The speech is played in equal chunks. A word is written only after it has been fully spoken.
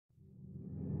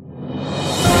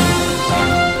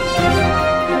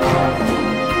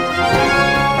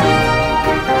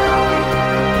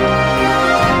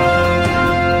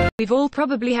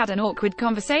probably had an awkward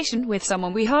conversation with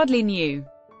someone we hardly knew.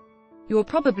 You're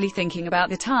probably thinking about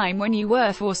the time when you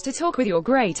were forced to talk with your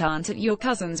great aunt at your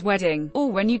cousin's wedding,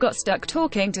 or when you got stuck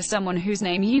talking to someone whose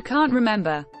name you can't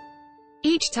remember.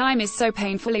 Each time is so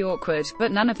painfully awkward,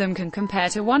 but none of them can compare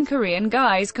to one Korean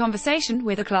guy's conversation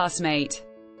with a classmate.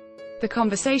 The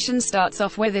conversation starts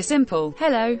off with a simple,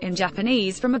 hello, in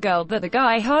Japanese from a girl that the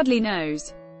guy hardly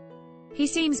knows. He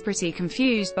seems pretty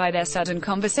confused by their sudden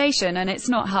conversation, and it's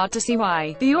not hard to see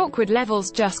why. The awkward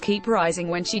levels just keep rising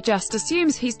when she just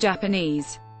assumes he's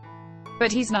Japanese.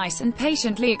 But he's nice and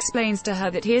patiently explains to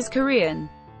her that he is Korean.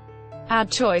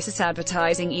 Ad choices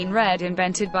advertising in red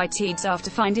invented by Teeds. After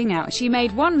finding out she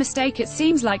made one mistake, it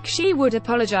seems like she would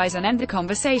apologize and end the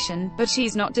conversation, but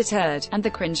she's not deterred, and the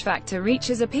cringe factor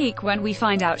reaches a peak when we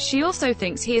find out she also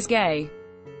thinks he is gay.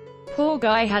 Poor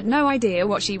guy had no idea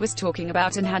what she was talking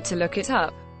about and had to look it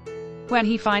up. When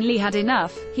he finally had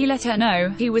enough, he let her know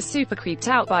he was super creeped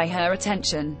out by her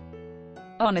attention.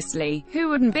 Honestly, who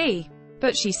wouldn't be?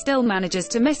 But she still manages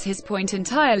to miss his point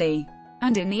entirely.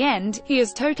 And in the end, he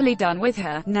is totally done with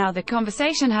her. Now the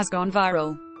conversation has gone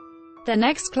viral. Their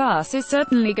next class is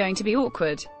certainly going to be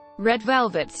awkward. Red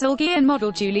Velvet Seulgi and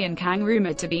model Julian Kang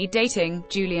rumored to be dating.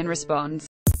 Julian responds,